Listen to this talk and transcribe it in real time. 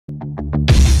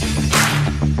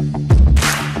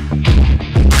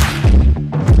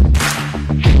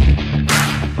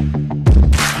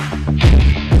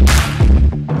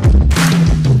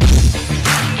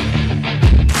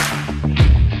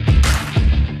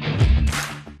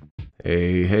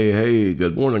Hey,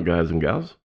 good morning, guys and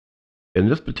gals. In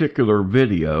this particular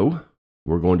video,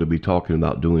 we're going to be talking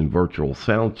about doing virtual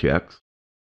sound checks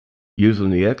using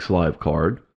the XLive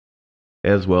card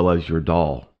as well as your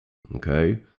DAW.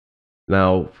 Okay.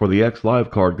 Now, for the XLive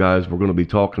card, guys, we're going to be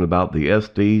talking about the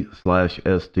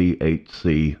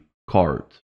SD/SDHC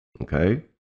cards. Okay.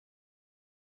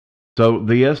 So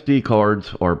the SD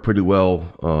cards are pretty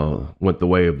well went the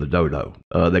way of the dodo.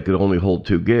 They could only hold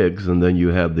 2 gigs, and then you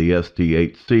have the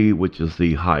SDHC, which is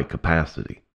the high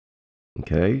capacity.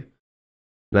 Okay.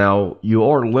 Now you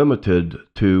are limited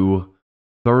to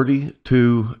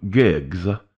 32 gigs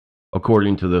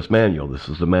according to this manual. This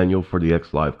is the manual for the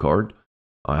XLive card.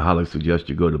 I highly suggest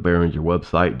you go to Behringer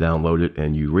website, download it,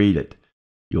 and you read it.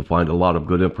 You'll find a lot of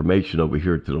good information over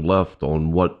here to the left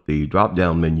on what the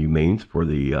drop-down menu means for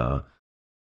the,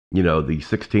 the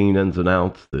 16 ins and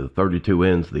outs, the 32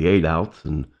 ins, the 8 outs,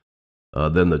 and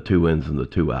then the 2 ins and the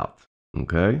 2 outs.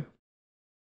 Okay?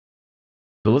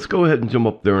 So let's go ahead and jump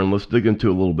up there and let's dig into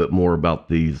a little bit more about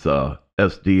these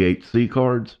SDHC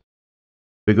cards.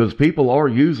 Because people are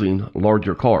using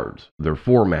larger cards. They're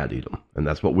formatting them, and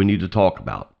that's what we need to talk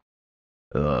about.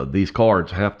 These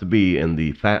cards have to be in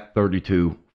the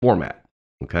FAT32 format.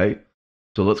 Okay,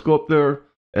 so let's go up there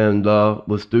and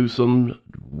let's do some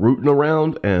rooting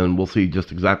around, and we'll see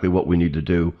just exactly what we need to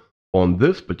do on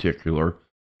this particular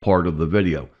part of the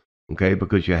video. Okay,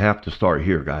 because you have to start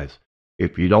here, guys.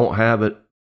 If you don't have it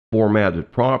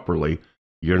formatted properly,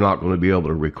 you're not going to be able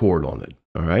to record on it.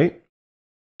 All right.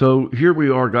 So here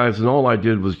we are, guys, and all I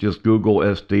did was just Google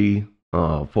SD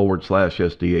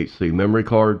 /SDHC memory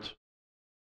cards.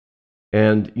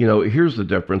 And, here's the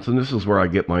difference, and this is where I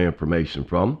get my information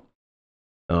from.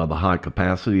 The high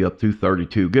capacity up to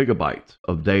 32 gigabytes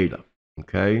of data,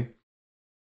 okay?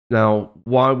 Now,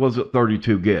 why was it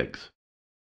 32 gigs?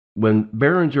 When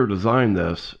Behringer designed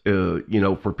this,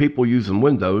 for people using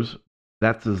Windows,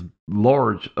 that's as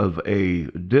large of a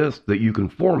disk that you can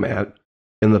format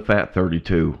in the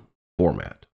FAT32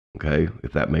 format, okay,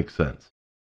 if that makes sense.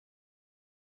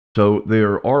 So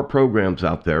there are programs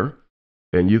out there,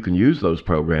 and you can use those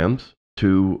programs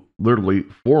to literally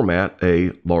format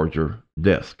a larger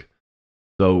disk.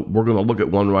 So we're going to look at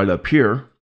one right up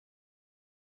here,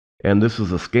 and this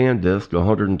is a ScanDisk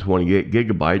 128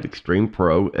 gigabyte Extreme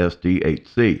Pro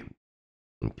SDHC,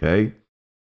 okay.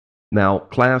 Now,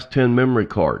 Class 10 memory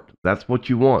card, that's what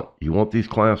you want. You want these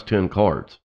Class 10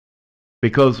 cards,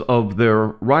 because of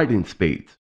their writing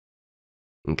speeds.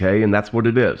 Okay, and that's what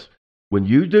it is. When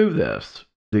you do this,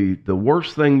 the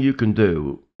worst thing you can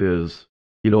do is,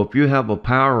 if you have a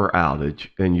power outage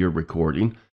and you're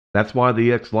recording, that's why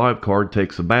the XLive card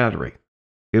takes a battery.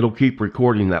 It'll keep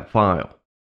recording that file.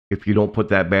 If you don't put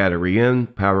that battery in,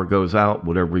 power goes out,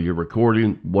 whatever you're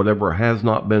recording, whatever has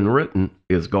not been written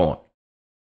is gone.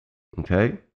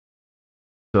 Okay?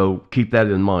 So keep that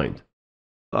in mind.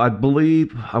 I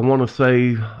believe, I want to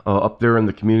say up there in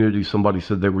the community, somebody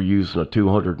said they were using a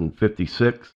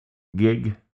 256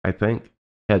 gig, I think.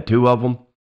 Had 2 of them.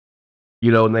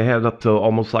 And they had up to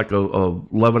almost like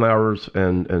 11 hours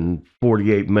and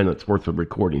 48 minutes worth of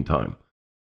recording time.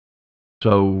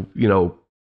 So,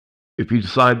 if you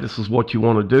decide this is what you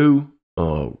want to do,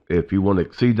 if you want to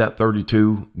exceed that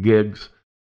 32 gigs,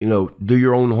 do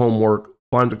your own homework,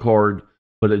 find a card,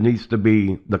 but it needs to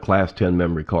be the Class 10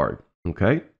 memory card.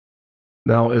 Okay.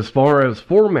 Now, as far as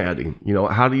formatting,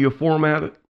 how do you format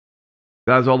it?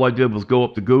 Guys, all I did was go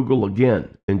up to Google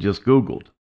again and just Googled,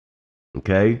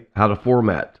 okay, how to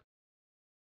format,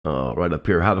 right up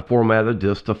here, how to format a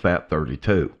disk to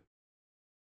FAT32.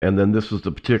 And then this is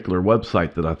the particular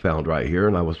website that I found right here,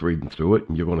 and I was reading through it,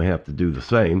 and you're going to have to do the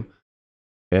same.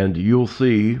 And you'll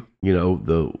see,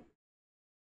 the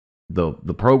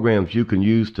programs you can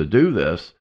use to do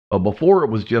this. Before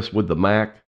it was just with the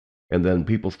Mac. And then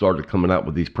people started coming out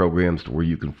with these programs to where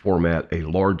you can format a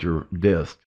larger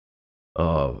disk,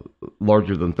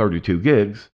 larger than 32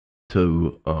 gigs,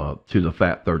 to the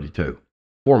FAT32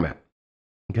 format.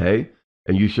 Okay,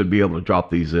 and you should be able to drop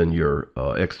these in your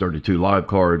X32 Live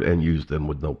card and use them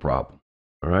with no problem.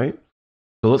 All right,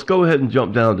 so let's go ahead and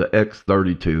jump down to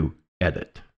X32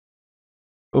 Edit.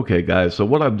 Okay, guys. So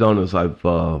what I've done is I've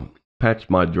patched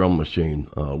my drum machine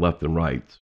left and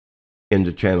right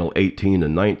into channel 18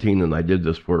 and 19, and I did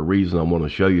this for a reason. I want to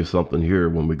show you something here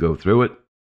when we go through it.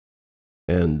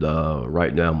 And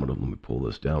right now, let me pull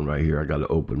this down right here. I got an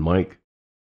open mic.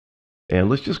 And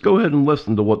let's just go ahead and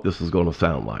listen to what this is going to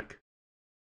sound like.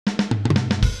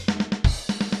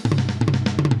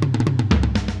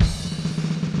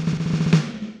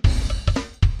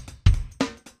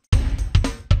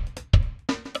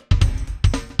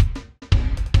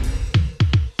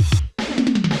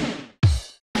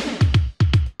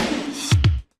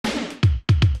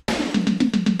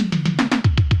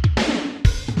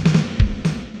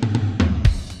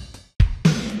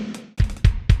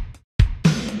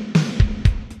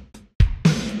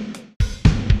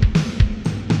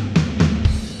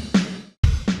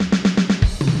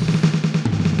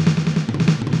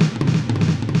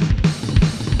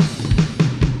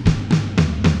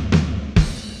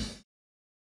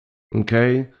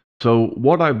 Okay, so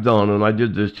what I've done, and I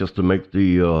did this just to make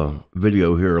the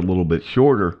video here a little bit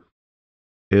shorter,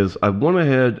 is I went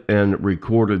ahead and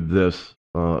recorded this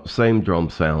same drum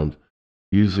sound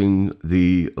using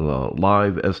the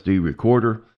live SD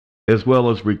recorder, as well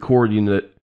as recording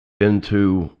it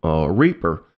into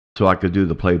Reaper so I could do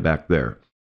the playback there.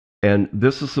 And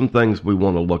this is some things we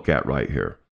want to look at right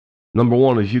here. Number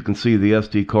one, as you can see, the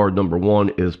SD card number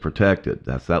one is protected.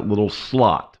 That's that little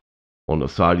slot on the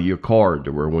side of your card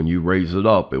to where when you raise it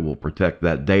up, it will protect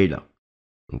that data.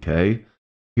 Okay,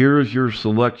 here is your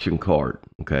selection card.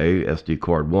 Okay, SD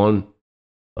card one.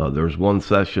 There's one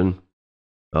session.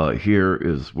 Here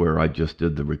is where I just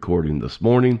did the recording this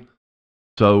morning.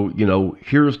 So, you know,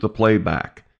 here's the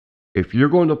playback. If you're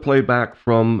going to play back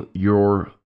from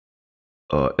your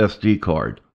SD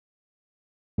card,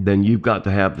 then you've got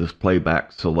to have this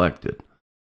playback selected.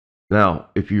 Now,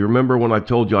 if you remember when I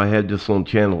told you I had this on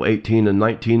channel 18 and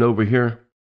 19 over here,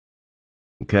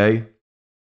 okay,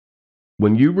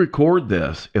 when you record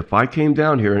this, if I came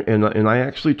down here, and I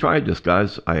actually tried this,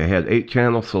 guys, I had 8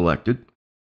 channels selected,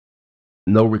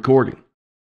 no recording.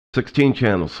 16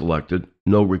 channels selected,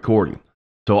 no recording.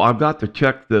 So I've got to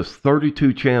check this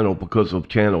 32 channel because of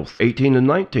channels 18 and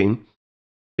 19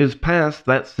 is past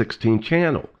that 16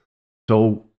 channel.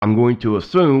 So I'm going to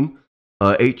assume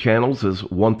 8 channels is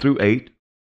 1 through 8,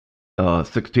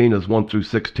 16 is 1 through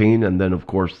 16, and then of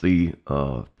course the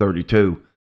 32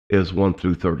 is 1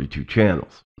 through 32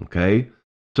 channels. Okay,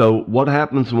 so what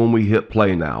happens when we hit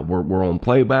play now? We're on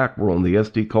playback, we're on the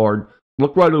SD card.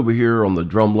 Look right over here on the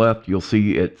drum left, you'll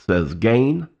see it says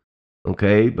gain,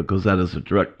 okay, because that is a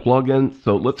direct plug-in.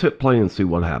 So let's hit play and see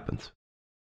what happens.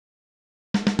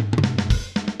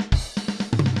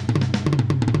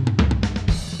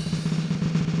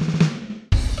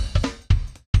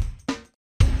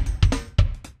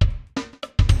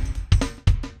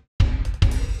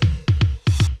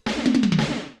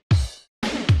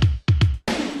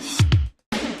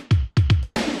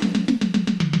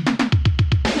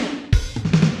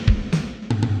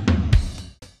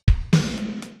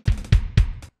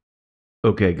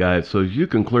 Okay, guys, so as you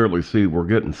can clearly see, we're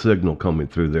getting signal coming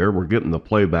through there. We're getting the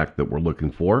playback that we're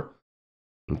looking for.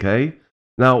 Okay,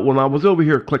 now when I was over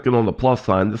here clicking on the plus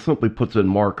sign, this simply puts in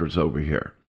markers over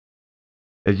here.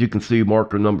 As you can see,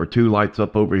 marker number 2 lights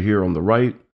up over here on the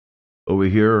right. Over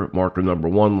here, marker number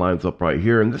 1 lines up right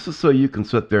here. And this is so you can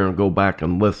sit there and go back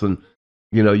and listen.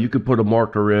 You know, you could put a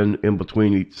marker in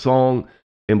between each song,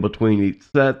 in between each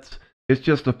set. It's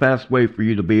just a fast way for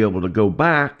you to be able to go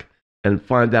back and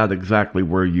find out exactly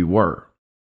where you were.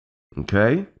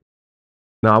 Okay?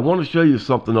 Now I want to show you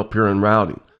something up here in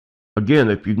routing. Again,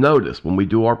 if you notice, when we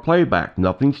do our playback,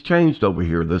 nothing's changed over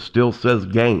here. This still says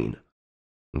gain.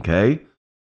 Okay?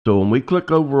 So when we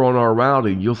click over on our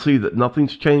routing, you'll see that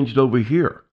nothing's changed over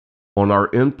here on our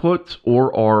inputs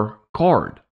or our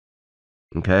card.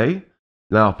 Okay?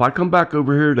 Now if I come back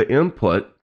over here to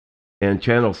input and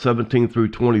channel 17 through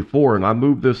 24, and I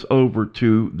move this over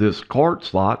to this card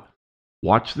slot,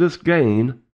 watch this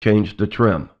gain change the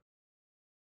trim.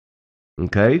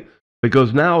 Okay?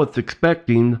 Because now it's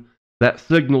expecting that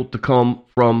signal to come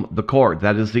from the card.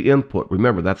 That is the input.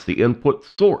 Remember, that's the input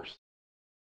source.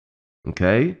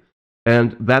 Okay?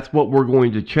 And that's what we're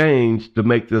going to change to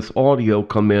make this audio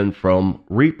come in from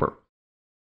Reaper.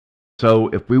 So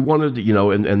if we wanted to, you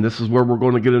know, and this is where we're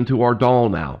going to get into our DAW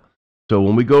now. So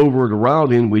when we go over to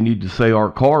routing, we need to say our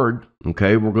card.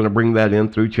 Okay, we're going to bring that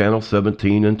in through channel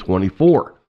 17 and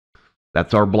 24.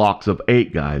 That's our blocks of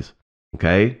 8, guys.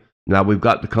 Okay, now we've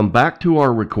got to come back to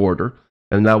our recorder,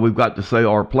 and now we've got to say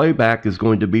our playback is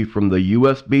going to be from the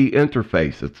USB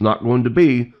interface. It's not going to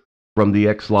be from the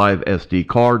XLive SD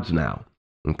cards now.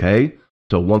 Okay,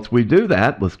 so once we do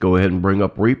that, let's go ahead and bring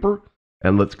up Reaper,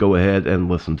 and let's go ahead and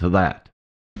listen to that.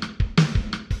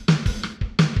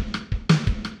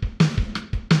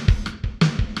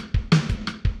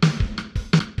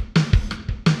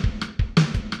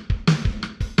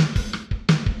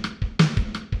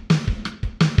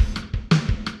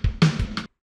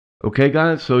 Okay,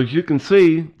 guys, so as you can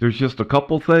see, there's just a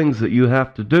couple things that you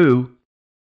have to do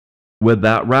with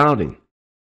that routing.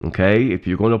 Okay, if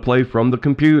you're going to play from the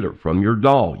computer, from your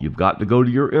DAW, you've got to go to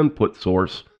your input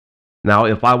source. Now,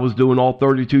 if I was doing all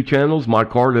 32 channels, my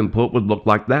card input would look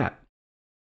like that.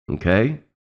 Okay,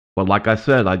 but like I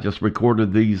said, I just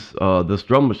recorded these this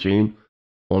drum machine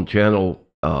on channel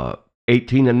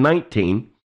 18 and 19.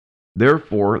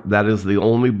 Therefore, that is the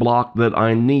only block that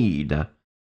I need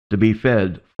to be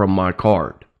fed from my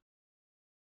card.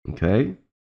 Okay,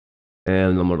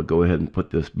 and I'm going to go ahead and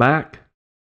put this back,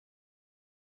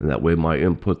 and that way my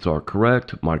inputs are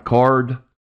correct. My card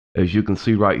As you can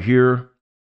see right here,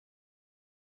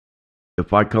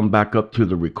 if I come back up to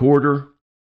the recorder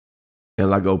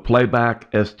and I go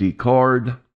playback SD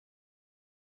card,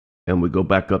 and we go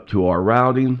back up to our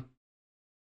routing,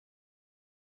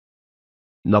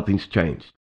 nothing's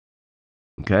changed.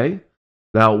 Okay?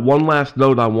 Now, one last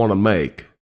note I want to make,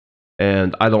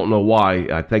 and I don't know why.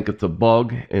 I think it's a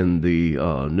bug in the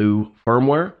new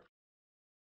firmware.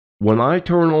 When I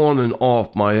turn on and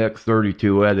off my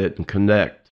X32 Edit and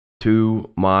connect to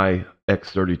my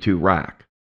X32 rack,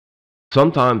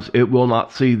 sometimes it will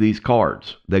not see these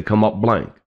cards. They come up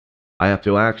blank. I have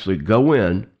to actually go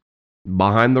in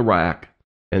behind the rack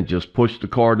and just push the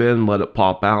card in, let it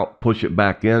pop out, push it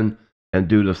back in, and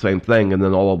do the same thing, and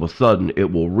then all of a sudden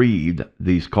it will read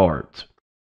these cards.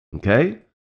 Okay?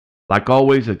 Like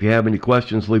always, if you have any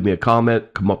questions, leave me a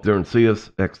comment. Come up there and see us,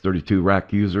 X32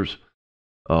 Rack users,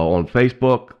 on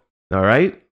Facebook. All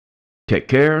right? Take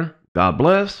care. God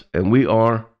bless. And we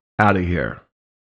are out of here.